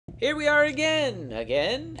Here we are again!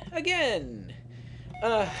 Again!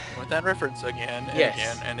 With that reference again and Yes.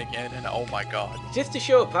 again and again and oh my god. Just to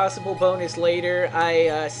show a possible bonus later,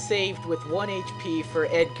 I saved with 1 HP for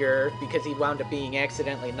Edgar because he wound up being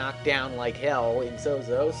accidentally knocked down like hell in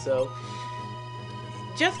Zozo, so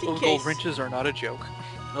just in Those case. gold wrenches are not a joke.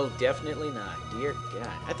 Oh, definitely not. Dear God.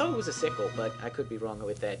 I thought it was a sickle, but I could be wrong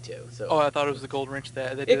with that too. So Oh, I thought it was the gold wrench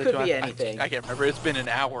that did it could to be us. anything. I can't remember. It's been an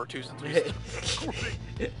hour or two since we started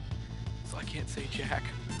recording. So I can't say Jack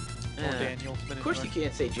or Daniel. It's been Of course you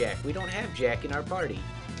can't say Jack. We don't have Jack in our party.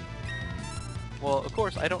 Well, of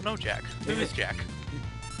course, I don't know Jack. Who is Jack?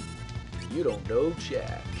 You don't know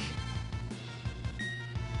Jack.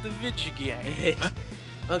 The Vidge Gang.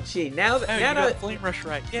 Oh gee, now that Oh, you got Flame Rush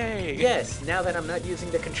right. Yay! yes, now that I'm not using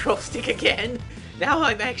the control stick again, now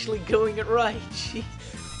I'm actually doing it right. Jeez.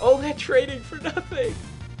 All that trading for nothing.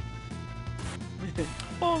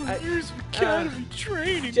 All the years of academy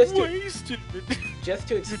training just to- wasted. Just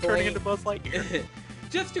to You're turning explain, into Buzz Lightyear.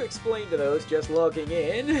 just to explain to those just logging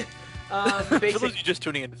in, For those basic, of you just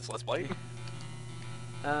tuning into this Let's Play.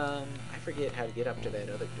 I forget how to get up to that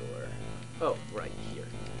other door. Oh, right here.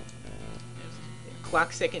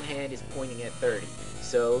 Clock second hand is pointing at 30,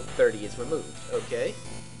 so 30 is removed. Okay.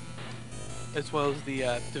 As well as the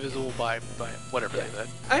divisible by whatever Yeah. they said.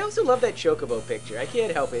 I also love that Chocobo picture. I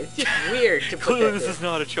can't help it. It's just weird to put Clearly that this there. is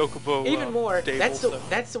not a Chocobo Even more, stable,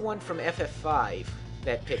 that's the one from FF5.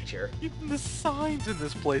 That picture. Even the signs in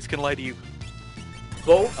this place can lie to you.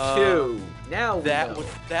 Both two. Now we That know.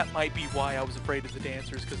 that might be why I was afraid of the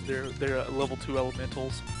dancers, because they're level 2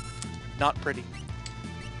 elementals. Not pretty.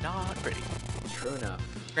 Not pretty. True enough.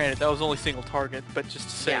 Granted, that was only single target, but just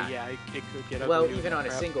to say, Yeah. it could get ugly. Well, doing even that on a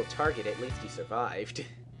crap. single target, at least he survived.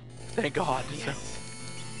 Thank God. Yes.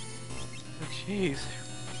 So, jeez.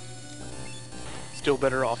 Still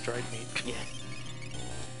better off dried meat. Yeah.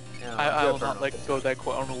 No, I good will burn not off let the go of that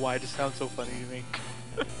quote. I don't know why, it just sounds so funny to me.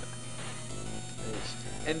 top.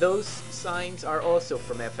 And those signs are also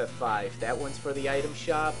from FF5. That one's for the item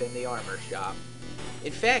shop and the armor shop.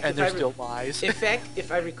 In fact, And if I they're still lies. in fact,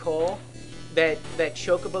 if I recall, that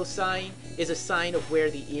Chocobo sign is a sign of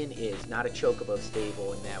where the inn is, not a Chocobo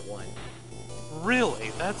stable in that one.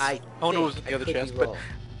 Really? That's... I oh no, it think. was in I the other could be chest, but... wrong.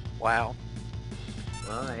 Wow.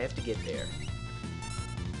 Well, I have to get there.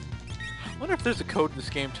 I wonder if there's a code in this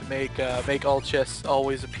game to make all chests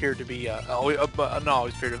always appear to be not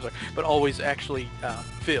always appear to be, but always actually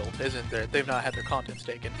filled, as in they've not had their contents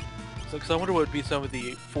taken. So, because I wonder what would be some of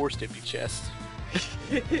the forced empty chests.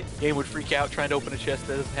 Game would freak out trying to open a chest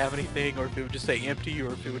that doesn't have anything, or if it would just say empty,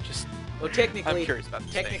 or if it would just. Well, technically, I'm curious about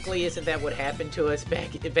these technically, isn't that what happened to us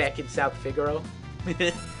back in South Figaro?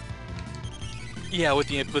 Yeah, with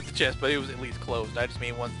the chest, but it was at least closed. I just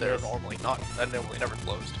mean ones that Yes. are normally never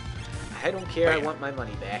closed. I don't care. But I yeah. want my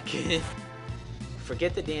money back.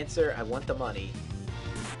 Forget the dancer. I want the money.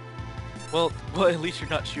 Well, at least you're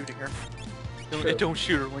not shooting her. True. Don't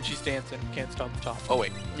shoot her when she's dancing and can't stomp the top. Oh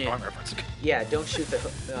wait, Yeah. wrong reference. Yeah, don't shoot the.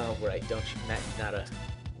 Oh, right. Don't shoot. Not a.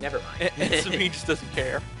 Never mind. And Sabine just doesn't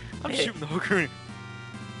care. I'm shooting the hooker.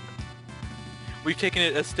 We've taken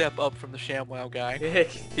it a step up from the ShamWow guy.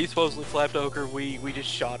 He supposedly slapped a hooker. We just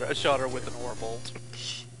shot her with an ore bolt.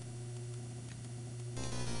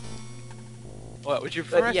 What would you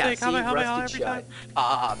prefer? yeah, I say see, Kamehameha rusted every shot. time?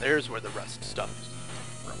 Ah, there's where the rust stuff is.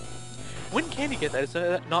 When can you get that? Is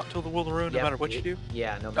that not till the world of ruin, no Yep, matter what you do?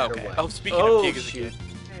 Yeah, no matter Okay. what. Oh, speaking Oh, of Pig as a shoot. kid.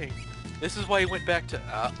 Hey, this is why he went back to.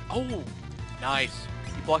 Oh, nice.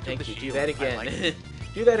 He blocked Thank with the you. shield. Do that I again. like it.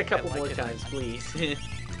 Do that a couple like more it. times, please.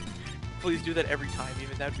 Please do that every time.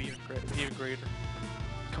 Even that'd be even greater.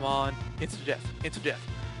 Come on, instant death. Instant death.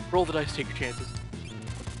 Roll the dice. Take your chances.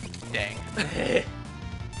 Dang.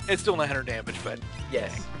 It's still 900 damage, but.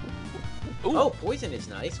 Yes. Ooh. Oh, poison is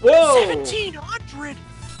nice. Whoa! 1700. Is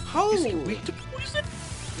he Holy! weak to poison?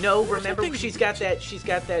 No, Where's remember that thing? She's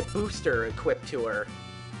got that booster equipped to her.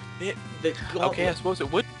 It, The okay, I gauntlet. suppose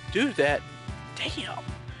it would do that. Damn.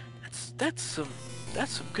 That's some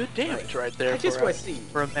good damage right there. I just for want to see.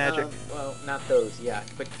 for a magic. Well, not those, yeah,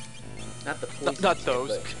 but not the poison. Not shit,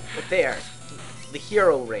 those. But there, the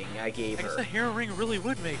hero ring I gave I guess her. the hero ring really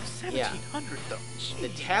would make Yeah. 1700 though. The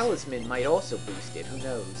Jeez. talisman might also boost it. Who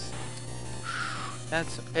knows?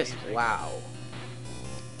 That's That's, amazing. wow.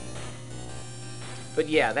 But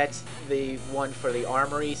yeah, that's the one for the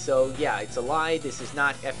armory. So yeah, it's a lie. This is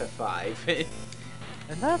not FF5.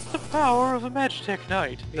 And that's the power of a Magitech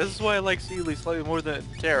Knight. This is why I like Sealy slightly more than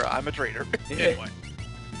Terra. I'm a traitor. Anyway.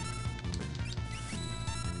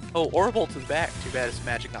 Oh, Orbolt is back. Too bad it's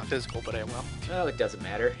magic, not physical, but well. Oh, it doesn't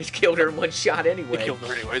matter. He's killed her in one shot He anyway. killed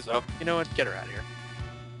her anyway, so you know what? Get her out of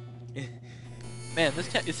here. Man,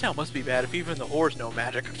 this town must be bad if even the whores know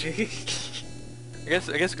magic. I guess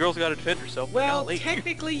a girl's got to defend herself. Well, golly.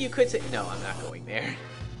 technically you could say... No, I'm not going there.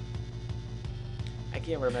 I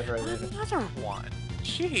can't remember. Another one.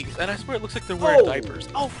 Jeez, and I swear it looks like they're wearing diapers.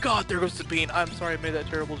 Oh god, there goes Sabine. I'm sorry I made that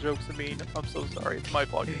terrible joke, Sabine. I'm so sorry. It's my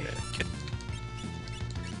fault.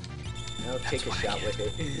 I'll take a shot with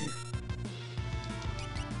it.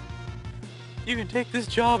 You can take this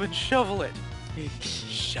job and shovel it.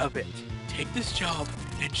 Shove it. Take this job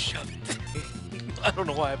and shove it. I don't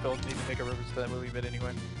know why I felt the need to make a reference to that movie, but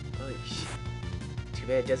anyway. Holy shit. Too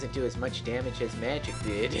bad it doesn't do as much damage as magic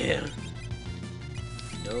did.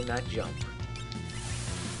 No, not jump.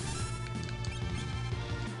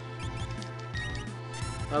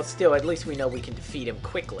 Well, still, at least we know we can defeat him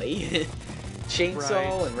quickly.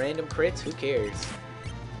 Chainsaw and random crits, who cares?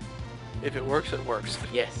 If it works, it works.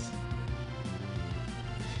 Yes.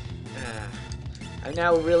 I'm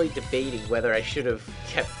now really debating whether I should have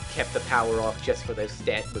kept the power off just for those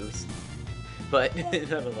stat boosts. But,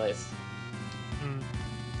 nonetheless.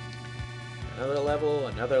 Another level,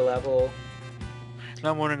 another level. And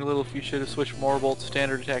I'm wondering a little if you should have switched Morbolt to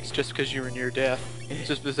standard attacks just because you were near death.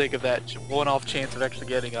 Just for the sake of that one-off chance of actually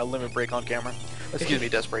getting a limit break on camera. Excuse me,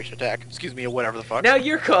 desperation attack. Excuse me, whatever the fuck. Now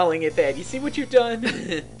you're calling it that. You see what you've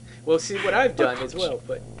done? Well, see what I've done as well,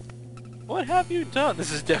 but... What have you done?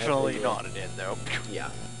 This is definitely not an end, though. Yeah.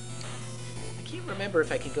 I can't remember if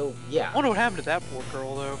I can go... Yeah. I wonder what happened to that poor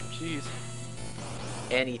girl, though. Jeez.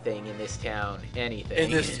 Anything in this town. Anything.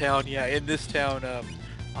 In this town, yeah. In this town,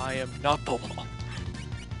 I am not the law.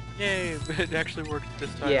 Yay, it actually worked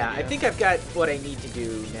this time. Yeah, I think I've got what I need to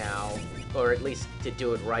do now. Or at least to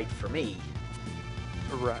do it right for me.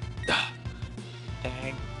 Right.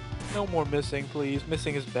 Dang. No more missing, please.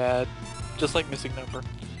 Missing is bad. Just like missing number.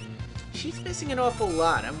 She's missing an awful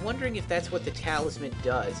lot. I'm wondering if that's what the talisman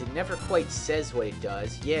does. It never quite says what it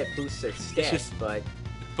does. Yeah, it boosts their stats, but...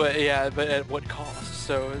 But yeah, but at what cost?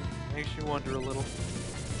 So it makes you wonder a little.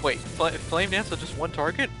 Wait, Flame Dance with just one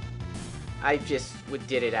target? I just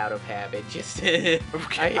did it out of habit. Just okay,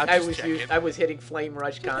 I was hitting Flame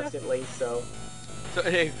Rush constantly, so... So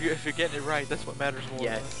hey, if you're getting it right, that's what matters more.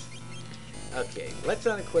 Yes. Okay, let's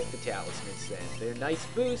unequip the talismans then. They're nice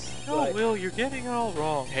boosts. Oh, but... Will, you're getting it all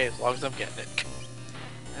wrong. Hey, as long as I'm getting it.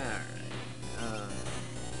 Alright.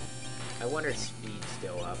 I want her speed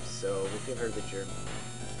still up, so we'll give her the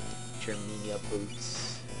Germania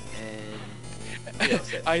boots. And...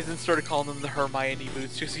 Eisen started calling them the Hermione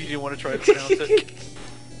boots just because he didn't want to try to pronounce it.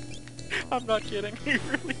 I'm not kidding. He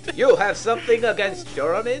really did. You have something against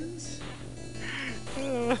Germans?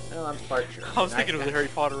 Oh, I'm part German. I was thinking of the Harry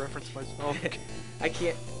Potter reference myself. I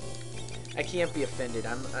can't be offended.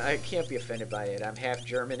 I can't be offended by it. I'm half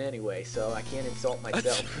German anyway, so I can't insult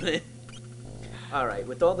myself. Alright,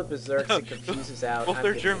 with all the berserks and confuses out. Well, if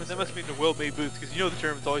they're German, that must mean the well-made boots, because you know the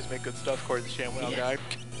Germans always make good stuff, according to the ShamWow guy.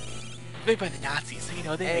 Made by the Nazis, so you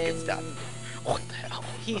know, they make good stuff. What the hell?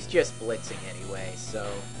 He's just blitzing anyway, so...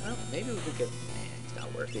 Well, maybe we could get... it's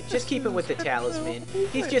not worth it. Just keep him with the talisman.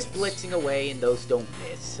 He's just blitzing away, and those don't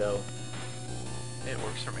miss, so... It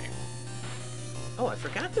works for me. Oh, I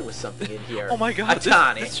forgot there was something in here. Oh my god,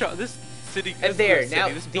 this city... And there, now...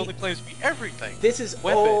 This building claims to be everything. This is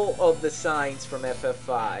all of the signs from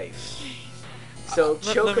FF5. So,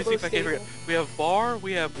 let me see if I can stable. figure it. We have bar,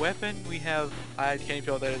 we have weapon, we have... I can't even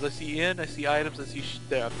tell what that is. I see inn, I see items, I see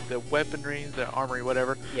the weaponry, the armory,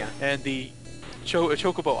 whatever. Yeah. And the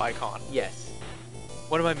chocobo icon. Yes.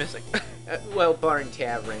 What am I missing? Well, bar and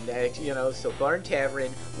tavern, you know, so bar and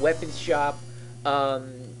tavern, weapons shop,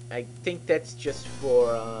 I think that's just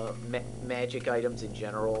for magic items in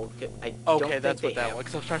general. Okay, that's what that was,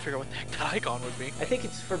 because I was trying to figure out what the heck that icon would be. I think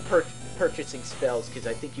it's for purchasing spells, because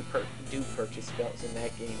I think you do purchase spells in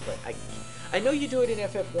that game, but I know you do it in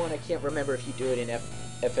FF1, I can't remember if you do it in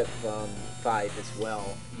FF5 as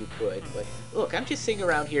well, you could, but look, I'm just sitting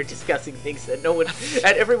around here discussing things that no one,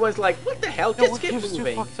 and everyone's like, what the hell, just get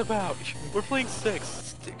moving. What the fuck's about? We're playing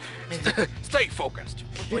 6. Stay focused.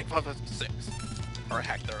 We're playing 5-6. Or a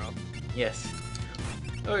hack thereof. Yes.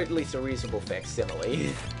 Or at least a reasonable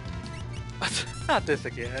facsimile. Not this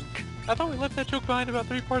again. I thought we left that joke behind about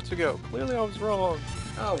 3 parts ago. Clearly I was wrong.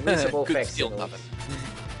 Oh, reasonable Good facsimile.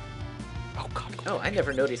 Oh god. Oh, I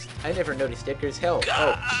never noticed Edgar's health.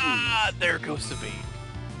 Ah, there goes the beat.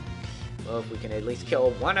 Well, if we can at least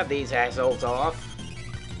kill one of these assholes off.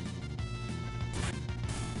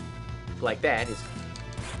 Like that is...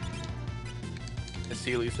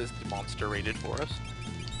 Celius is monster-rated for us.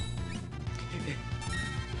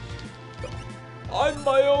 I'm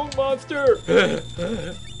my own monster!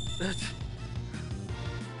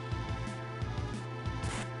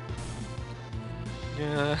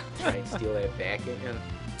 Yeah. Try and steal that back.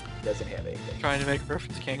 Doesn't have anything. Trying to make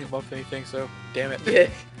reference, can't come up with anything, so damn it. Yeah.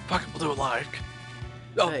 Fuck it, we'll do it live.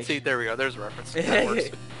 Oh, Nice. see, there we go. There's a reference. That works.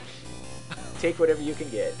 Take whatever you can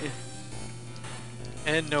get.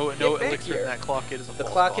 And no back elixir here. in that clock. It is a The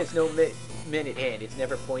false clock has no minute hand. It's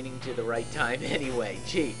never pointing to the right time anyway.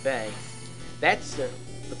 Gee, thanks. That's the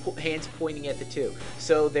hand's pointing at the 2.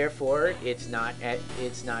 So therefore, it's not at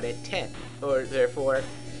 10. Or therefore,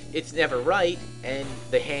 it's never right, and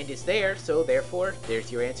the hand is there. So therefore,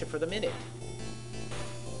 there's your answer for the minute.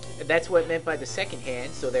 And that's what it meant by the second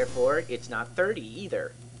hand. So therefore, it's not 30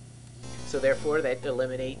 either. So therefore, that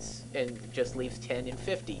eliminates and just leaves 10 and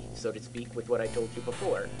 50, so to speak, with what I told you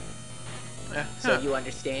before. So you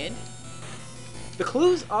understand? The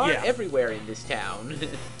clues are everywhere in this town.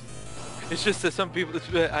 It's just that some people,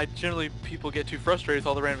 people get too frustrated with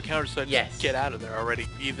all the random counters, so I just get out of there already.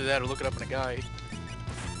 Either that or look it up in a guide.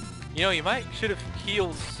 You know, you should have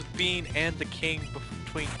healed Sabine and the king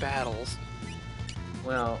between battles.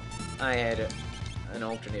 Well, I had an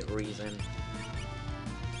alternate reason.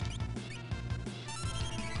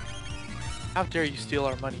 How dare you steal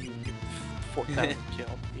our money, you 4,000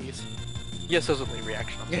 kill piece. Yes, that was only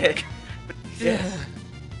reaction. I'm sorry. But Yes.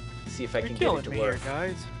 See if I can get it to me work. Here,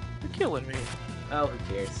 guys. You're killing me. Oh,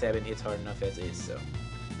 who cares? 7 hits hard enough as is, so.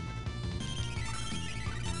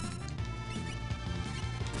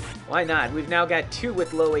 Why not? We've now got 2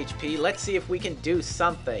 with low HP. Let's see if we can do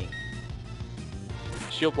something.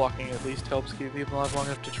 Shield blocking at least helps keep people alive long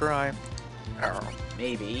enough to try.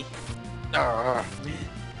 Maybe.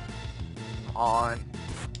 On.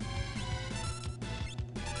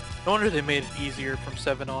 No wonder they made it easier from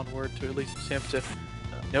 7 onward to at least attempt to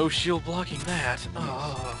no shield blocking that.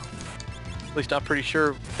 At least I'm pretty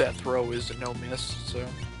sure that throw is a no miss, so.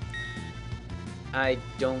 I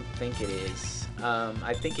don't think it is.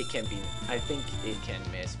 I think it can be. I think it can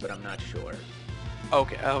miss, but I'm not sure.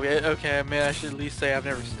 Okay. Oh yeah. Okay. I mean, I should at least say I've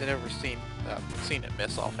never seen it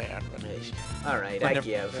miss offhand. But all right, I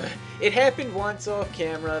give. It happened once off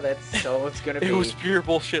camera. That's all it's gonna be. It was pure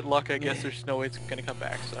bullshit luck. I guess there's no way it's gonna come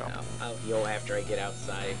back. So. No, I'll heal after I get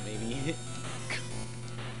outside, maybe.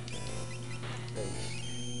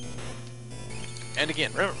 And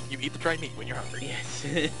again, remember, you eat the dried meat when you're hungry.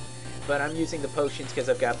 Yes. But I'm using the potions because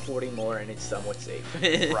I've got 40 more and it's somewhat safe.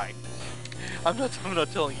 Right. I'm not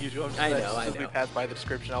telling you to. I'm just I know. simply passed by the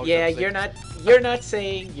description. Yeah, you're not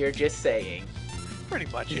saying. You're just saying.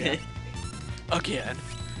 Pretty much, yeah. Again,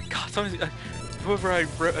 God, whoever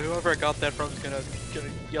I got that from is gonna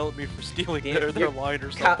yell at me for stealing their line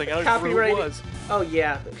or something. I don't know who it was. Oh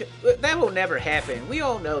yeah, that will never happen. We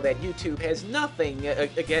all know that YouTube has nothing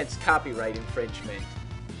against copyright infringement.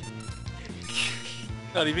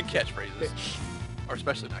 Not even catchphrases, or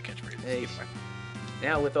especially not catchphrases. Hey.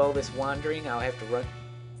 Now with all this wandering, I'll have to run.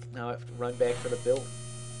 Now I have to run back for the build.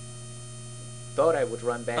 Thought I would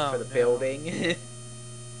run back for the building.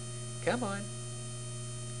 Come on.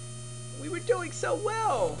 We were doing so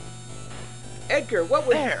well. Edgar, what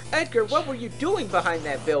were you doing behind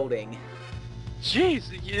that building?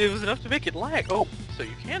 Jeez, it was enough to make it lag. Oh, so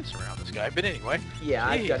you can surround this guy, but anyway. Yeah,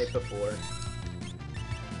 I've done it before.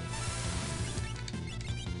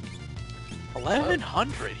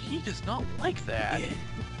 1100. He does not like that. Yeah.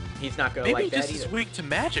 He's not gonna like that either. Maybe just is weak to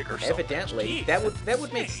magic or something. Evidently, Jeez, that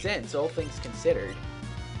would make sense, all things considered.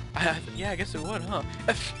 Yeah, I guess it would, huh?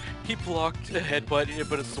 He blocked a headbutt,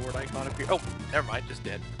 but a sword icon appeared. Oh, never mind, just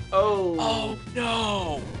dead. Oh. Oh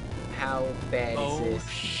no! How bad is this?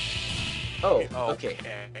 Oh, okay.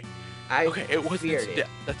 Okay, it wasn't instant death.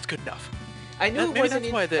 That's good enough. I knew it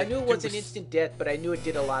wasn't instant death, but I knew it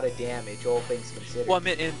did a lot of damage, all things considered. Well, I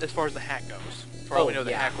meant as far as the hack goes. For all we know,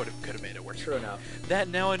 the hack could have made it worse. True enough. That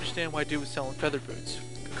now I understand why dude was selling feather boots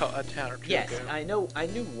a town or two ago. Yes, I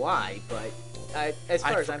knew why, but as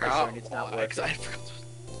far as I'm concerned, it's not worth it.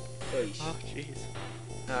 Oh, jeez.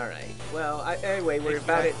 All right. Well, anyway,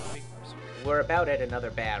 we're about at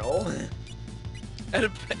another battle.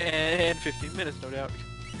 And 15 minutes, no doubt.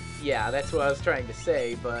 Yeah, that's what I was trying to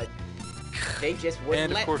say, but they just wouldn't let me.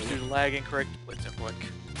 And of course, due to lag, incorrect blitz input.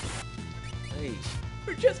 Hey,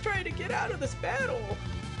 we're just trying to get out of this battle.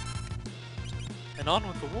 And on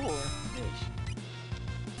with the war.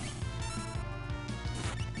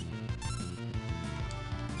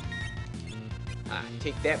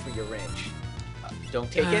 Take that for your wrench.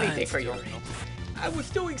 Don't take anything for your wrench. I was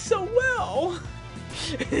doing so well.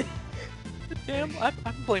 Damn, I'm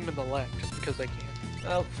blaming the lag just because I can.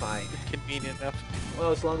 Oh, fine. It's convenient enough.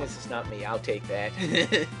 Well, as long as it's not me, I'll take that.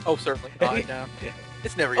 Oh, certainly.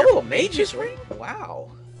 It's never your fault. Mage's ring? Wow.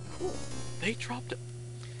 Cool. They dropped it.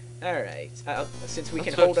 All right. Since we I was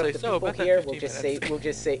can about hold to up say, the so people about that here, 15 minutes.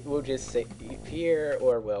 we'll just say here,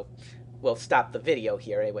 or we'll stop the video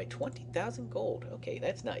here anyway. 20,000 gold. Okay,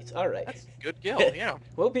 that's nice. All right. That's good gil, yeah.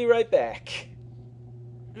 We'll be right back.